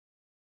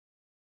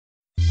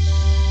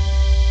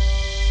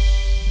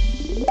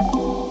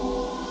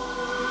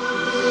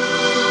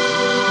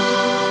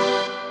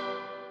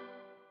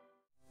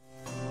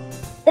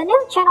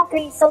new Channel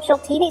 3 social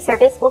TV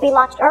service will be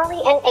launched early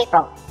in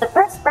April, the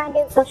first brand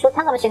new social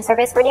television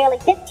service for nearly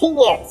 15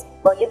 years.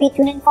 Will you be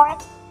tuning in for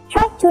it?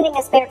 Try tuning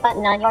a spare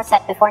button on your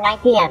set before 9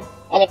 p.m.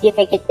 And if you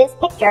can get this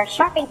picture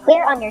sharp and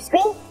clear on your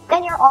screen,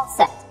 then you're all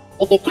set.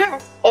 If you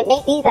can't, it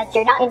may be that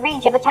you're not in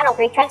range of a Channel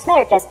 3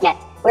 transmitter just yet.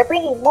 We're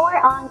bringing more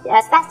on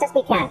as fast as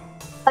we can.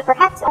 But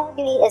perhaps all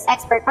you need is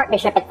expert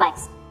partnership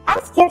advice.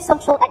 Ask your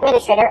social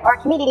administrator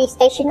or community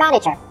station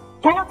manager.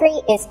 Channel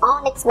 3 is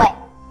on its way.